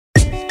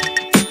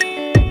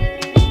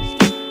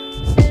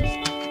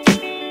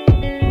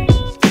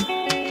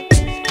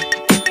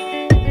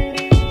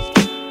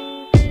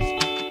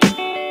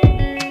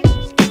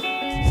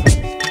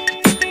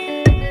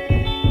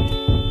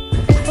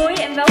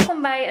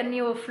een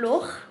nieuwe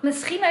vlog.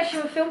 Misschien als je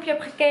mijn filmpje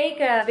hebt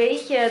gekeken,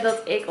 weet je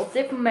dat ik op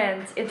dit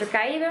moment in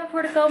Turkije ben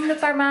voor de komende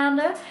paar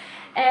maanden.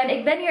 En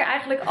ik ben hier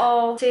eigenlijk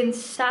al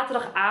sinds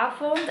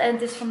zaterdagavond en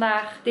het is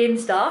vandaag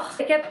dinsdag.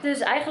 Ik heb dus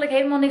eigenlijk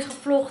helemaal niks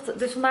gevlogd.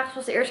 Dus vandaag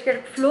was de eerste keer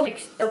dat ik vlog.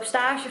 Ik op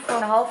stage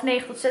van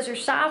 8:30 tot 6 uur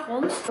 's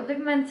avonds. Op dit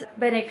moment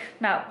ben ik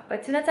bij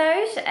Tuna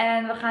thuis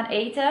en we gaan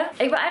eten.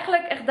 Ik ben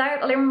eigenlijk echt daar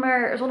alleen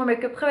maar zonder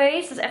make-up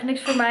geweest. Dat is echt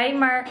niks voor mij.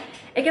 Maar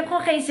ik heb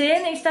gewoon geen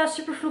zin. Ik sta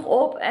super vroeg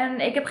op en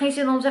ik heb geen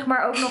zin om zeg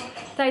maar ook nog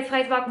tijd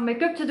vrij te maken om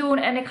make-up te doen.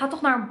 En ik ga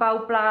toch naar een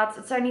bouwplaats.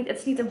 Het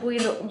is niet een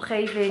boeiende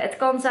omgeving. Het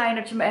kan zijn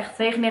dat je me echt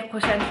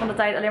 99% van de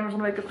tijd alleen maar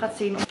zonder make-up gaat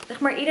zien. Zeg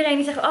maar iedereen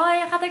die zegt, oh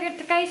je gaat lekker in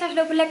Turkije staan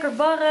lopen, lekker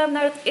warm.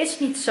 Nou dat is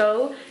niet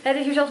zo. Het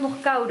is hier zelfs nog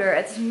kouder.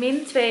 Het is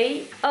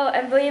 -2. Oh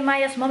en wil je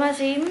Maya's mama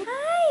zien?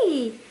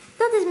 Hi,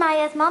 dat is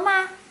Maya's mama.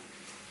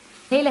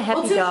 Hele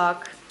happy dag.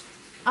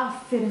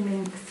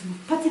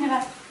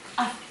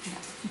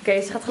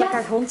 Oké, ze gaat gelijk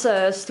haar hond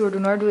stoer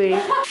doen hoor, doei.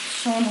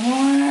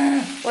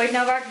 Hoor je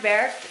nou waar ik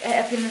werk?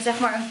 Heb je zeg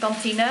maar een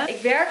kantine.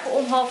 Ik werk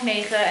om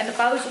 8:30 en de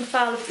pauze om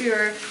 12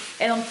 uur.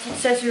 En dan tot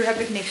 6 uur heb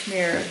ik niks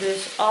meer.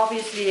 Dus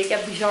obviously, ik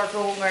heb bizar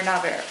veel honger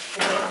na werk.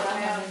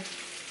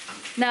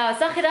 Nou,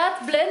 zag je dat?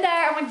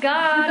 Blender, oh my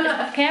god,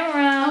 on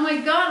camera. Oh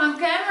my god, on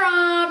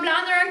camera.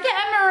 Blender on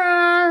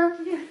camera.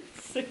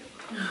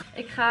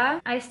 Ik ga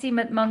iced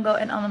met mango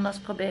en ananas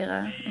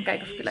proberen. En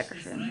kijken of ik het lekker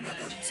vind.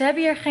 Ze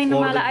hebben hier geen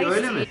normale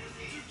iced tea.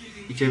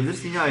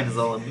 İçebilirsin ya aynı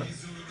zamanda.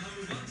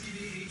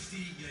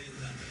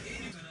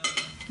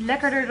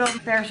 Lekkerder dan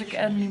persik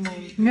en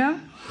limoen. Ja?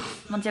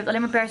 Want je hebt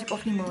alleen maar persik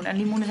of limoen. En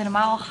limoen is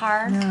helemaal al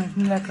gaar. Ja, is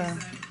niet lekker.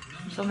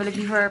 Dus dan wil ik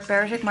liever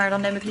persik, maar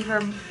dan neem ik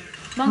liever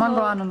mango,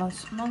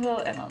 ananas. Mango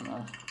en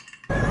ananas.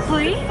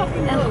 Hoi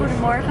en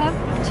goedemorgen.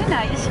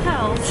 Tuna, je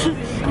schuilt.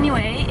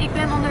 Anyway, ik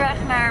ben onderweg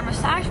naar mijn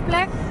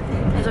stageplek.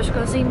 En zoals je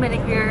kan zien ben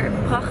ik weer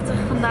prachtig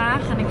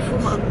vandaag. En ik voel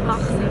me ook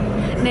prachtig.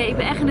 Nee, ik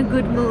ben echt in een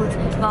good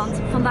mood.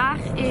 Want vandaag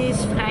is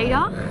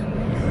vrijdag.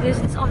 Dus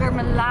het is alweer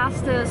mijn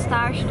laatste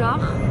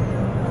stagedag.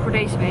 Voor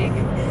deze week.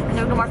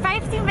 En ook nog maar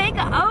 15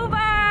 weken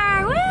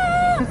over.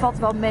 Woe! Het valt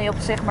wel mee op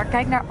zich. Maar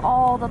kijk naar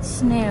al dat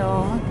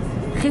sneeuw.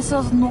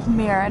 Gisteren was het nog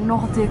meer en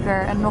nog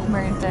dikker en nog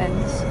meer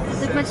intens.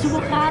 Zit ik met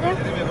hoeveel graden?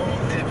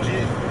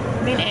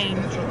 -1.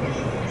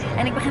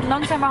 En ik begin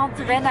langzamerhand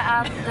te wennen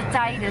aan de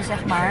tijden,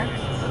 zeg maar.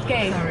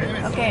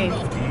 Oké.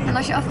 En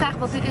als je afvraagt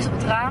wat dit is op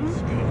het raam,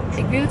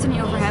 ik wil het er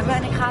niet over hebben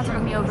en ik ga het er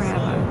ook niet over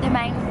hebben.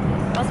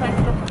 Wat is mijn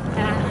vlog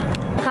vandaag?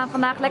 We gaan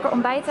vandaag lekker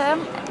ontbijten.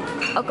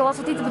 Ook al was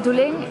het niet de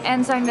bedoeling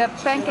en zijn de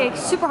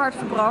pancakes super hard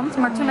verbrand.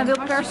 Maar Tuna wil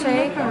per se.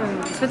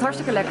 Ze vindt het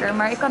hartstikke lekker,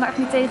 maar ik kan er echt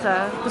niet tegen.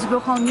 Dus ik wil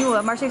gewoon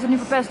nieuwe. Maar ze heeft het nu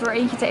verpest door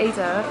eentje te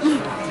eten.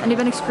 En nu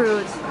ben ik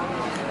screwed.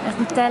 Echt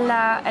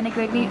Nutella en ik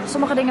weet niet,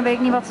 sommige dingen weet ik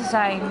niet wat ze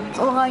zijn.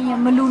 Het oranje,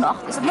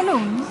 meloenachtig. Is dat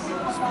meloen?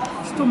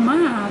 Het is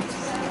tomaat.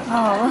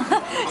 Oh.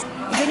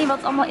 Ik weet niet wat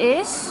het allemaal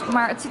is,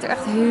 maar het ziet er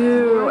echt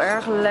heel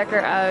erg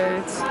lekker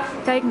uit.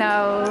 Kijk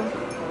nou.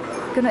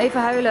 We kunnen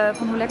even huilen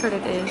van hoe lekker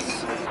dit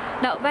is.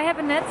 Nou, wij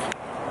hebben net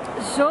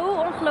zo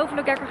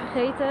ongelooflijk lekker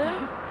gegeten.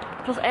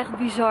 Het was echt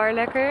bizar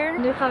lekker.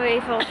 Nu gaan we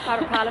even ons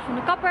vader ophalen van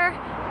de kapper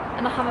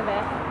en dan gaan we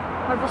weg.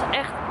 Maar het was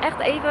echt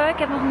even. Ik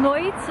heb nog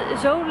nooit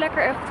zo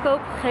lekker en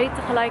goedkoop gegeten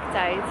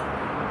tegelijkertijd.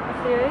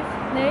 Serieus?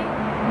 Nee?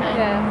 Nee.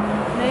 Ja.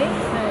 Nee?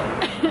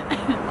 Nee.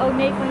 Oh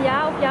nee van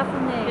ja of ja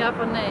van nee? Ja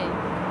van nee.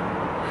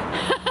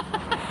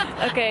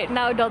 Oké,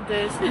 nou dat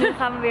dus. Nu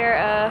gaan we weer,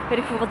 weet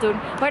ik veel wat doen.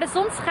 Maar de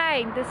zon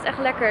schijnt, dus het is echt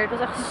lekker. Het was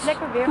echt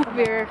lekker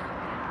weer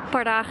een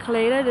paar dagen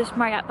geleden. Dus,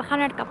 maar ja, we gaan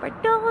naar de kapper.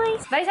 Doei!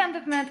 Wij zijn op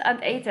dit moment aan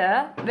het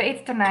eten. We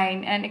eten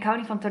tonijn en ik hou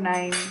niet van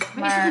tonijn.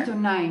 We eten geen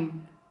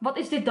tonijn. Wat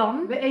is dit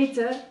dan? We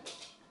eten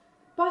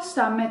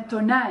pasta met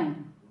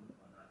tonijn.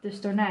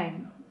 Dus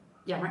tonijn.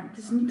 Ja, maar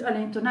het is niet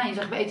alleen tonijn. Je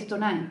zegt we eten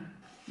tonijn.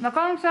 Nou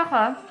kan ik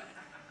zeggen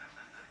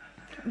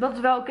dat het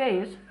wel oké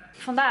is.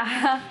 Vandaag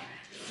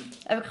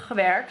heb ik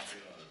gewerkt.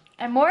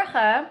 En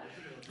morgen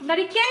naar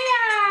Ikea!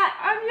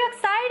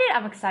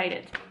 I'm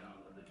excited.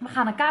 We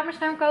gaan een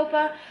kamerscherm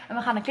kopen. En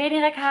we gaan een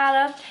kledingrek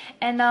halen.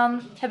 En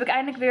dan heb ik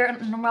eindelijk weer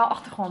een normaal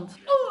achtergrond.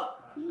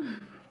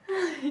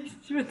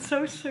 Je bent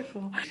zo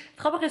sukkel. Het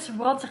grappige is, ze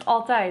brandt zich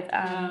altijd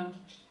aan.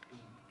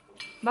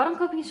 Waarom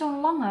koop je niet zo'n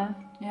lange?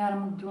 Ja, dat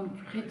moet ik doen.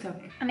 Ik vergeet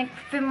het. En ik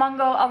vind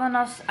mango,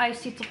 ananas,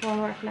 iced tea toch wel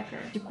heel erg lekker.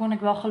 Die kon ik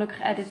wel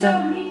gelukkig editen.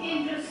 Zo niet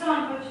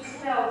interessant wat je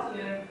vertelt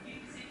je.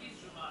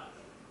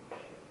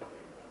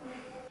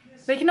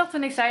 Weet je nog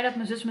toen ik zei dat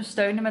mijn zus me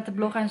steunde met de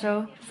blog en zo?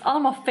 Het is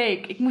allemaal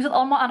fake. Ik moest het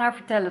allemaal aan haar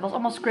vertellen. Het was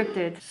allemaal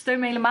scripted. Ze steunt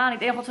me helemaal niet.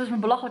 Het enige wat ze is me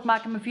belachelijk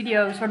maken in mijn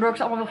video's. Waardoor ik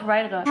ze allemaal wil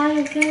verwijderen.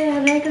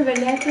 Lekker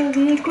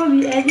weer. Kom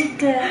je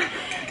editen.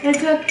 En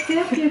wat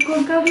zeg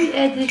je? Kom je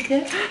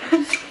editen.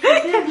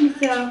 Dat is niet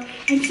zo.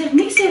 En ik zeg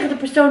niks tegen de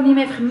persoon die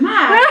hem heeft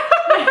gemaakt.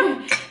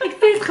 Ik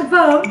vind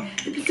gewoon,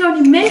 de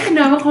persoon die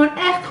meegenomen, gewoon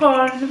echt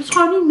gewoon, dat was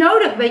gewoon niet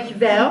nodig, weet je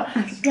wel.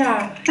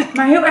 Ja,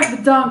 maar heel erg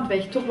bedankt,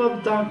 weet je. Toch wel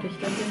bedankt dat je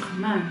dat hebt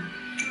gemaakt.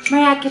 Maar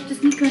ja, ik heb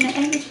dus niet kunnen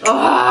editen.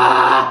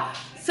 Oh,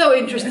 so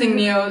interesting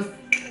news.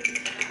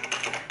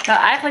 Nou,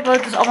 eigenlijk wat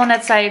ik dus allemaal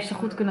net zei, heeft ze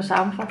goed kunnen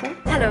samenvatten.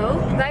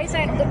 Hallo, wij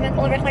zijn op dit moment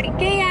onderweg naar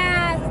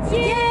Ikea.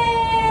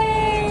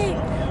 Yay!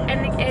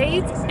 En ik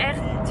eet echt,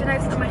 toen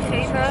heeft het aan mij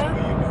gegeven.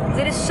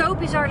 Dit is zo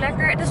bizar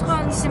lekker. Het is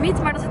gewoon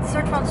semiet, maar er zit een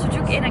soort van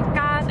sujuk in en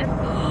kaas. En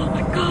oh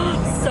my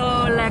god,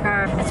 zo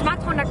lekker. Het smaakt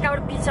gewoon naar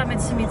koude pizza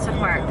met semiet, zeg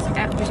maar. Het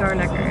is echt bizar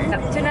lekker. Ja,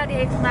 Tuna die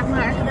heeft vandaag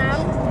mijn haar gedaan.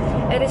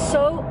 Het is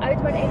zo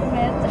uit mijn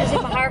element. En ze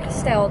heeft mijn haar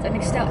gesteld. En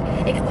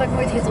ik gebruik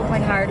nooit hit op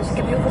mijn haar. Dus ik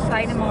heb heel veel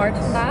pijn in mijn hart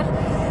vandaag.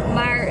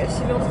 Maar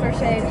ze wilde per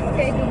se.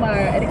 Oké, doe maar.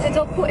 En ik vind het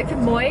wel cool. Ik vind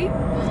het mooi.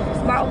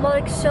 Maar omdat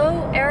ik zo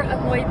erg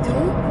het mooi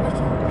doe,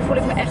 voel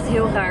ik me echt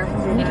heel raar.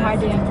 Niet haar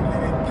ding.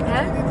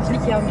 Hè? Het is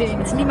niet jouw ding.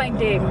 Het is niet mijn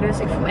ding. Dus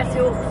ik voel me echt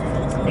heel...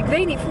 Ik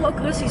weet niet, ik voel me ook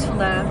Russisch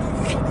vandaag.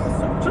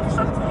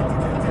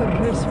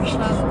 Gerust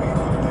verslaan.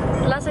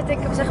 De laatste tijd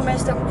zeggen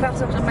mensen ook vaak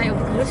aan mij of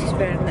ik Russisch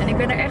ben. En ik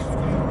ben er echt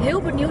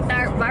heel benieuwd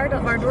naar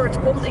waardoor het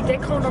komt. Ik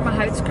denk gewoon door mijn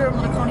huidskleur,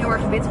 omdat ik gewoon heel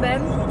erg wit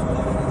ben.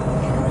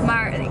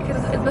 Maar ik vind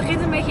het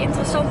begint een beetje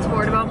interessant te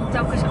worden, waarom het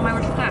telkens aan mij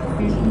wordt gevraagd.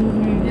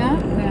 Ja?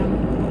 Ja.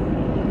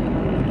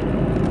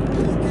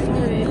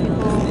 Sorry,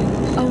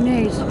 people. Oh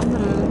nee, het is een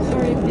andere.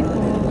 Sorry, people.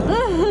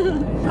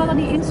 Ik kan dat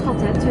niet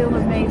inschatten, hè?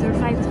 200 meter,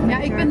 50 meter. Ja,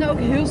 ik ben er ook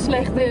heel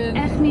slecht in.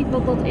 Echt niet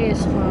wat dat is,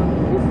 gewoon.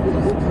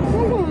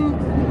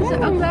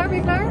 Ook klaar? Ben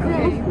je klaar?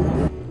 Oké.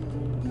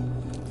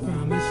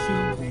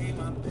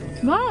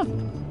 Wat?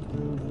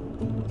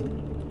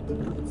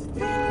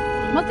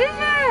 Wat is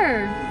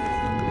er?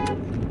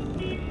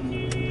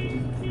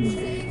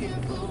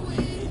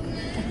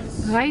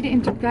 Rijden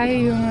in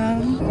Turkije,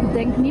 jongen.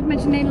 Denk niet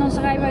met je Nederlandse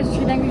rijbewijs als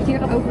je denkt dat je hier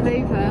gaat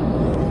overleven.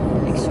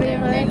 Ik zweer In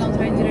het. Nederland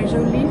rijdt iedereen zo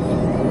lief.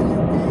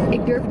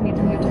 Ik durf het niet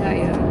om hier te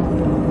rijden.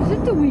 Is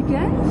het de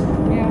weekend?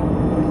 Ja.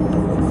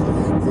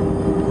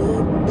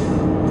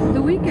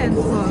 De weekend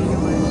gewoon,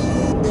 jongens.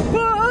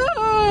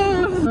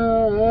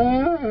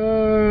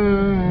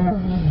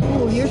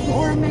 Oh, hier is mijn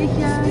oor een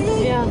beetje.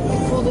 Ja, ik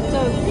voelde het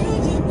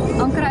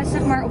ook. Ankara is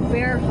zeg maar op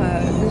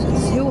bergen, dus het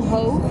is heel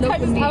hoog. Ga je Lopen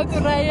met niet. auto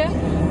rijden?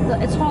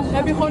 Het is gewoon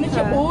Heb je gewoon dat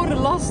je oren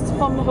last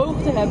van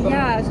hoogte hebben?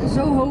 Ja,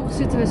 zo hoog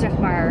zitten we zeg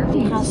maar.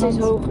 Die gaan steeds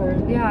Want- hoger.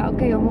 Ja,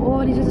 oké, mijn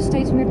oren die zitten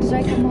steeds meer te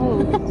zijden van mijn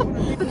hoofd.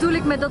 Wat bedoel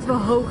ik met dat we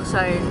hoog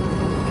zijn?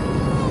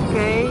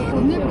 Oké.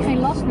 Want nu heb ik geen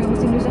last meer,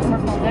 omdat hij nu zeg maar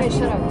van rechts.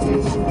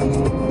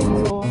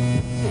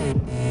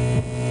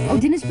 Oh,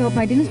 Dennis belt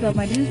mij, Dennis belt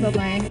mij, Dennis belt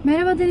mij.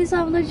 Merhaba Deniz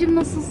ablacığım,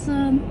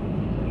 nasılsın?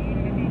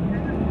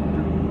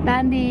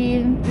 Ben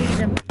değil.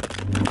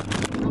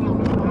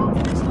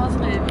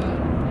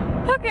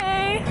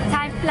 Okay.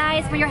 Time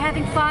flies when you're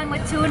having fun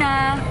with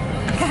tuna.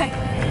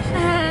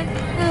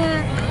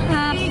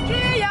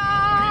 Ikea!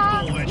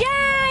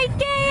 Yeah,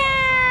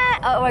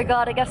 Ikea! Oh my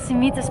god, ik heb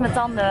simitis met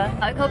tanden. Ik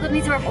hoop dat het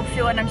niet heel erg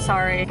opviel en I'm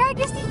sorry. Kijk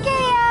eens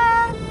Ikea!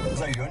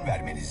 Bize yön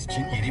vermeniz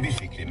için yeni bir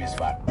fikrimiz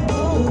var.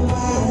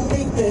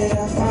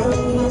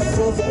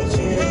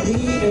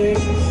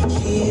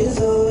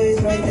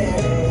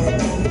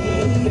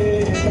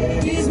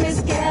 She's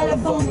Miss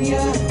California.